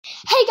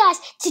Hey guys,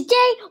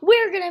 today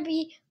we're gonna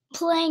be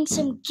playing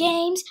some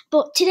games,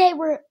 but today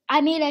I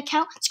made an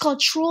account. It's called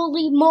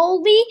Trolley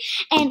Moldy,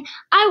 and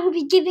I will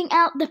be giving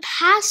out the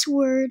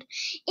password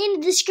in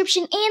the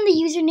description and the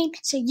username,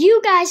 so you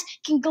guys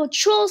can go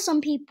troll some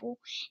people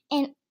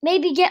and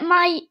maybe get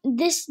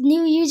this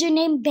new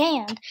username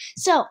banned.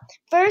 So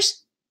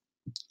first,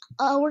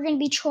 we're gonna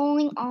be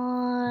trolling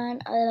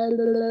on.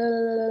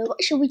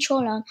 What should we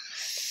troll on?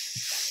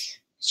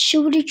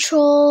 Should we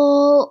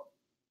troll?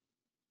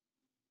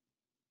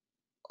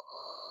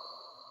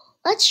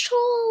 Let's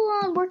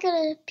troll work at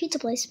a pizza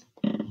place.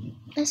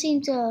 That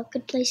seems a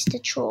good place to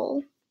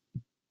troll.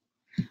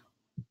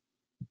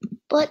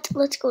 But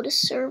let's go to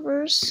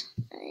servers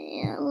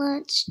and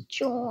let's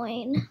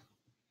join.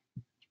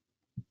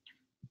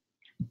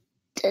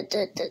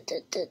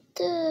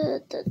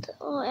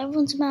 Oh,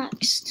 everyone's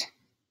maxed.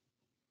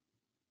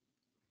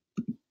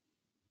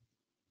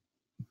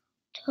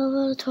 12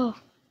 out of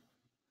 12.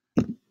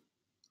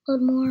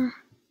 Load more.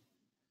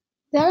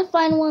 Gotta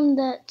find one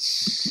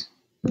that's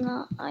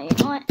not.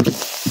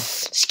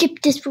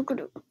 Skip this.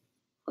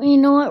 You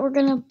know what? We're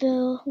gonna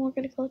go to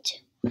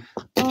Acoont.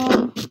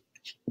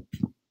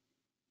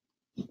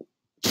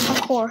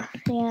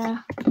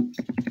 Yeah.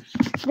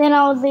 Then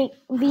I'll be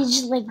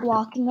just like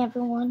blocking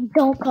everyone.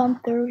 Don't come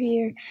through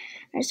here.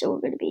 Alright, so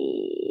we're gonna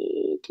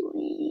be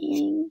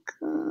doing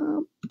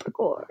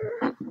Acoont.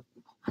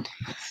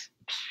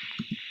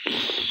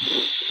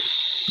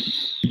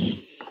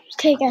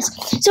 Okay, guys.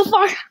 So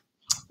far,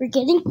 we're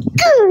getting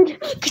good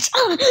because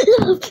I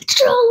love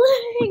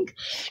trolling.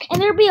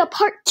 And there'll be a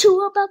part 2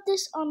 about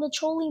this on the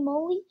Trolley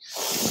Molly.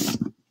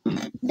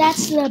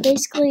 That's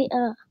basically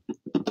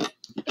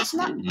it's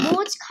not. Well,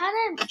 it's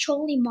kind of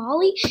Trolley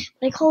Molly,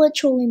 but I call it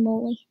Trolley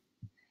Molly.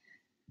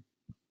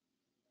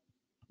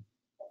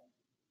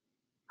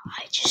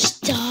 I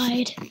just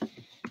died.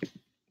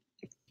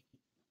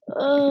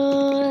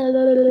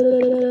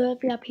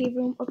 VIP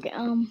room. Okay.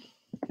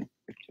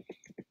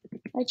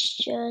 Let's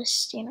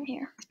just stand right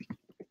here.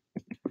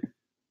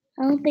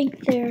 I don't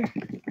think they're.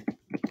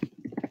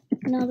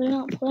 No, they're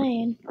not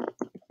playing.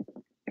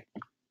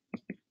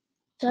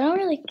 So I don't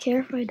really care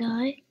if I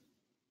die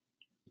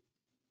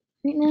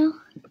right now.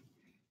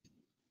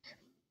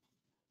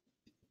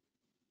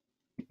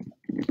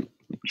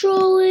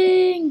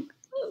 Trolling!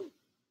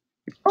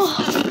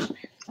 Oh,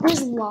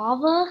 there's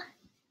lava.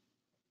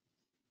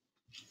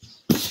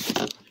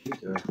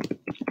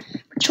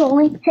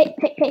 Trolling. Hey.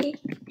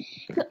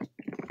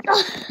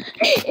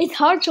 It's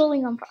hard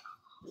trolling on.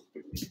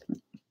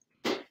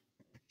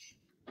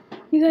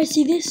 You guys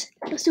see this?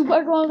 Let's do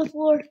back on the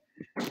floor.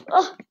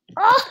 Oh,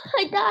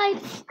 I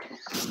died.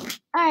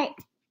 Alright,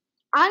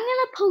 I'm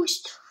gonna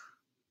post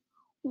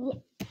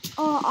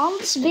on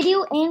this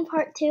video and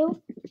part 2.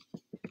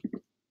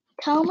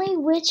 Tell me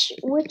which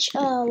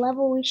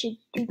level we should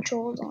do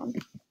trolls on,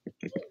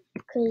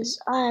 because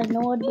I have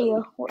no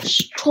idea what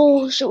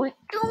trolls should we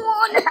do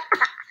on.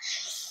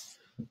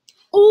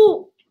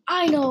 Oh,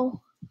 I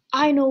know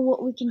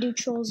what we can do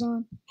trolls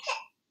on.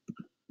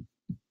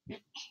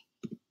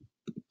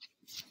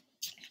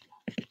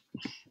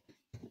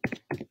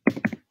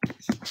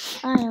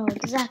 I know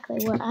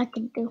exactly what I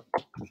can do.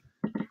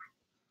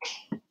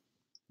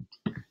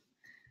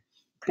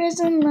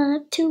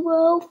 Prisoner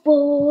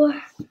 204.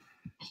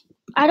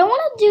 I don't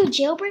want to do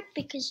jailbreak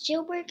because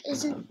jailbreak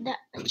isn't that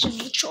much of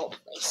a troll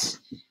place.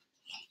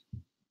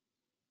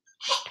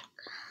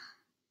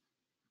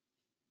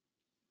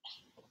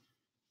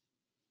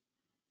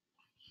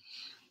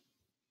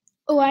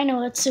 Oh, I know,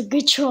 that's a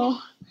good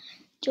troll.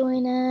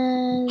 Join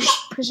as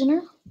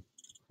prisoner.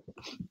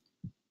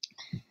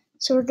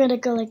 So we're gonna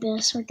go like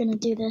this. We're gonna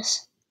do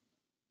this.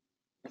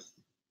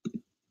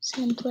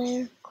 Send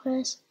player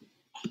request.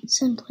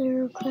 Send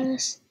player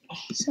request.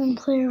 Send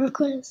player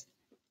request.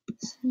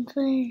 Send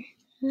player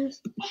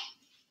request.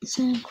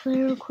 Send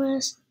player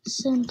request.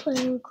 Send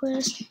player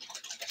request.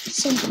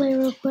 Send player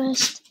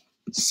request.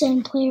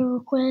 Send player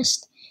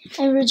request.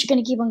 And we're just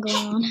gonna keep on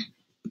going on.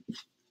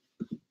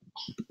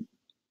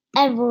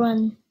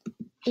 Everyone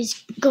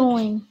is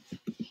going.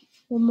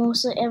 Well,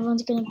 mostly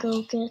everyone's gonna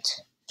go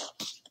get.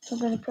 We're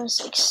gonna press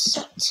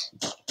accept.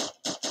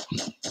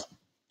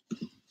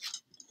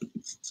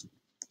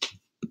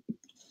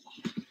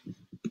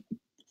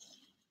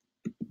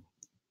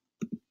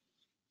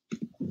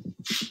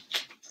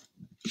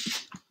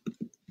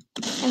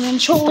 And then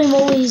Trolley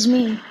Molly is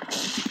me.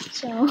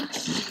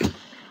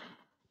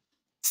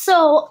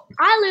 So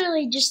I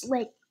literally just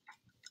like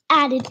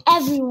added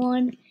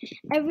everyone.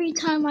 Every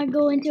time I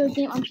go into a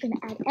game, I'm just gonna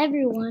add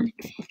everyone,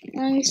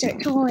 and I'm gonna start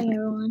trolling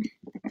everyone.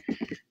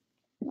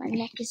 My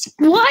neck is.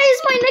 Why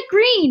is my neck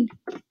green?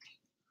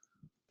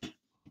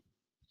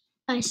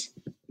 Guys,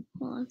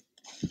 hold on.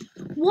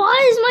 Why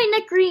is my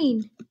neck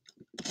green?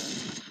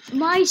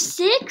 Am I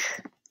sick?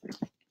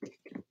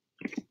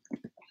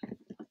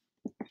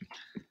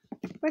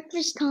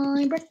 Breakfast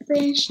time,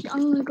 breakfast.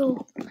 I'm gonna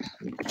go.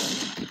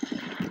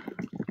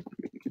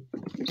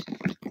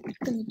 I'm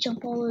gonna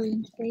jump all over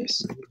in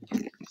space.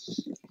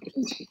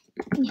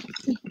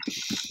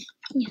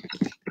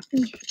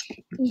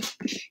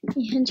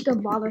 You're just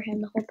gonna bother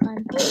him the whole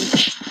time.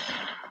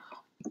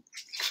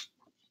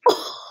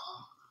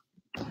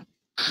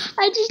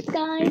 I just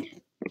died.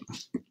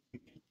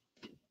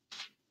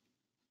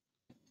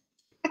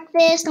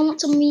 Breakfast. I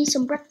want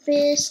some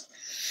breakfast.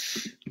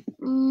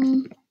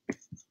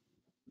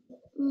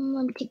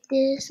 Let me take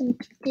this. Let me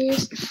take this.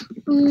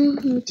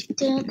 Let me take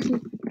that.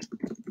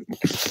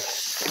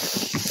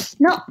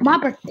 No, my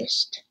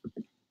breakfast.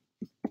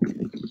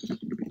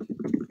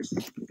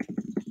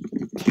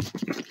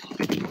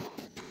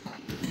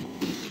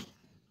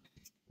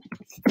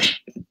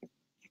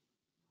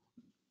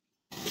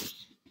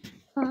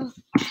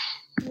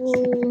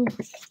 Whoa.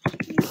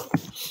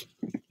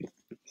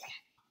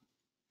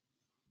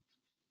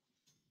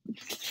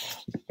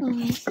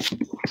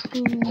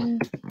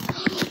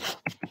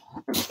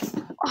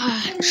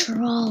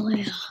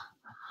 Australia.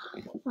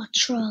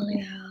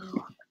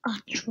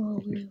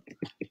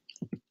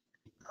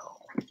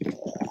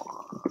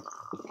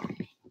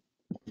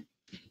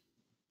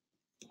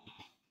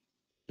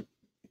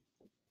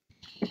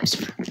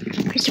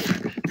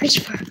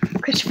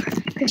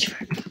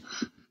 Christopher.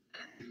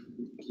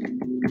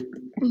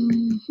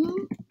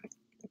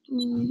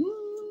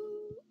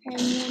 And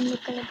then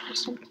we're gonna do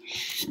something.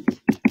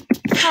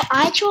 How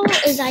I troll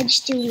is I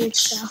just do weird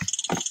stuff.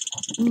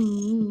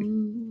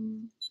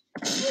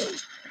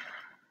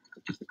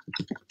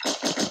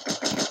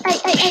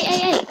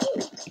 Hey.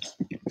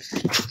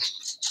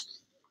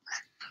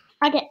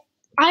 Okay,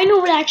 I know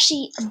what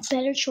actually a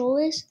better troll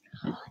is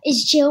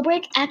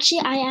jailbreak.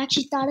 Actually, I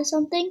actually thought of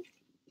something.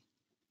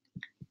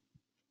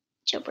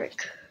 Jailbreak.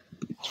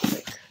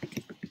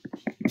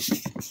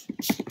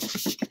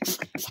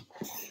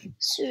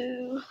 So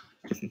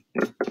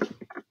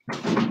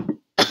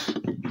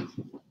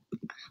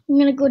I'm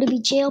gonna go to be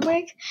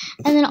jailbreak,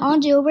 and then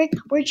on jailbreak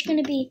we're just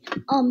gonna be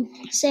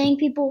saying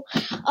people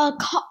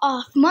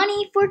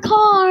money for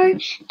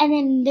card, and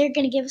then they're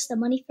gonna give us the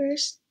money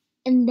first,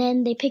 and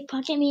then they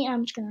pickpocket me, and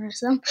I'm just gonna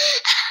arrest them.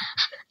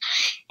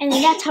 And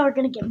then that's how we're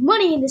gonna get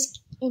money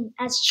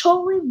as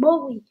Trolley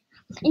Moly.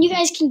 And you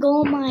guys can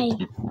go on my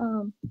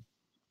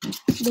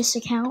this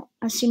account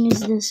as soon as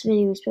this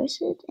video is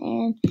posted.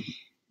 And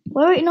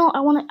wait, no,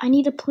 I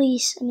need a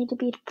police. I need to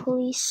be the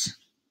police.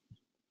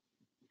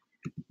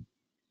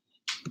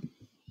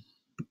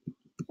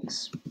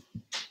 Yes.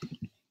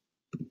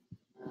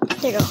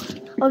 There you go.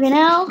 Okay,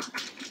 now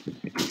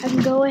I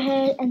can go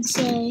ahead and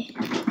say,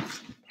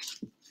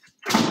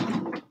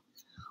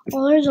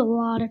 well, there's a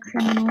lot of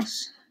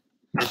criminals.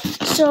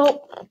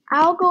 So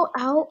I'll go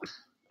out.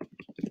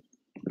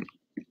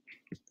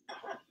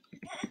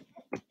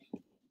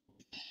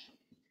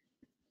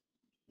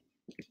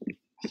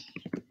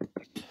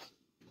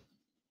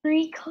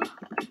 Free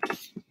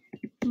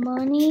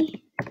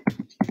money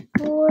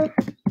for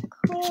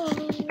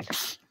card.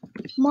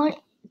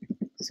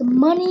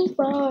 Money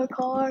for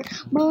card.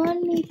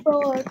 Money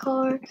for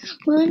card.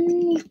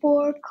 Money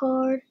for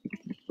card.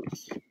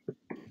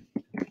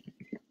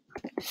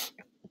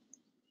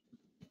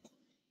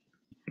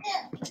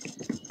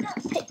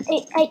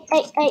 Hey,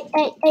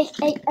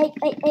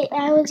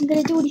 I wasn't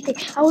gonna do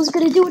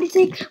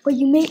anything. But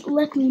you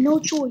left me no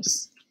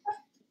choice.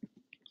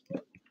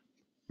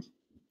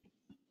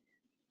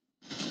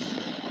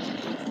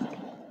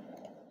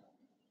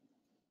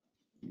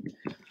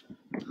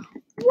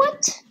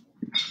 What?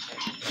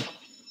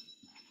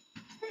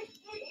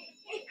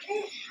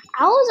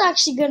 I was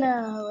actually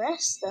gonna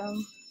arrest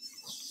them.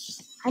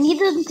 I need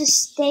them to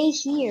stay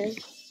here.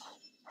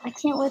 I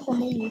can't let them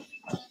leave.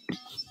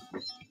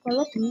 If I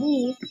let them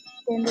leave,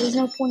 then there's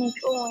no point in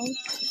trolling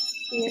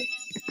here.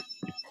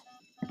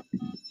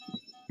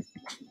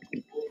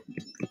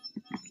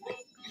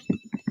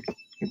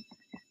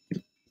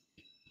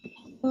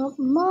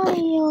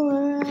 Money all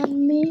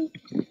around me.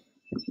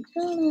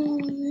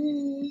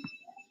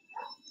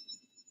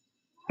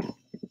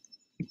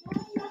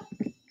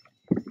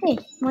 Hey,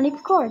 money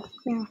for card.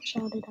 Now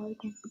shout it out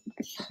again.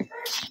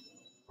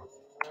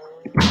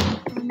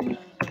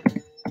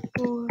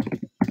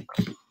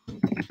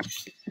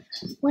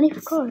 Money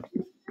for card.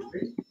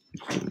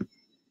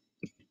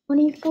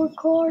 Money for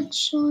card,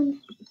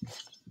 son.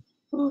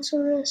 I'll also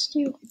arrest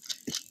you.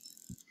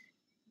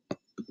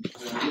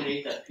 I'm gonna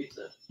eat that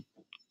pizza.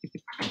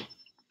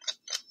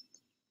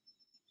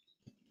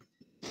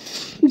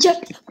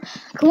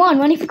 Come on,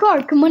 money for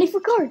card. Money for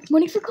card.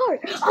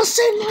 I'll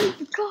send money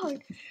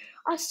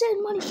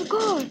for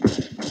card.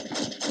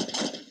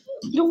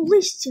 You don't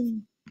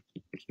listen.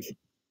 Okay,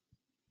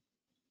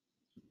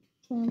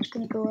 I'm just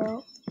gonna go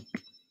out.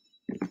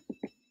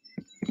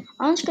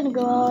 And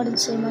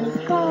say money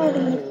for card.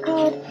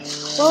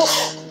 Well,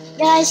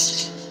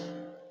 guys,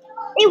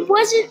 it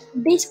wasn't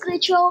basically a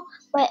troll,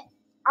 but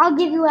I'll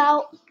give you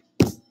out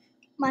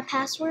my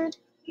password.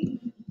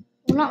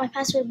 Well, not my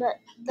password, but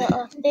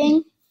the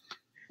thing.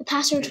 The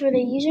password for the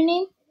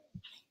username.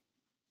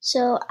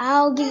 So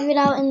I'll give it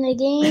out in the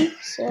game.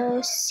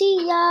 So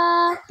see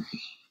ya.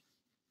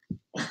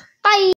 Bye.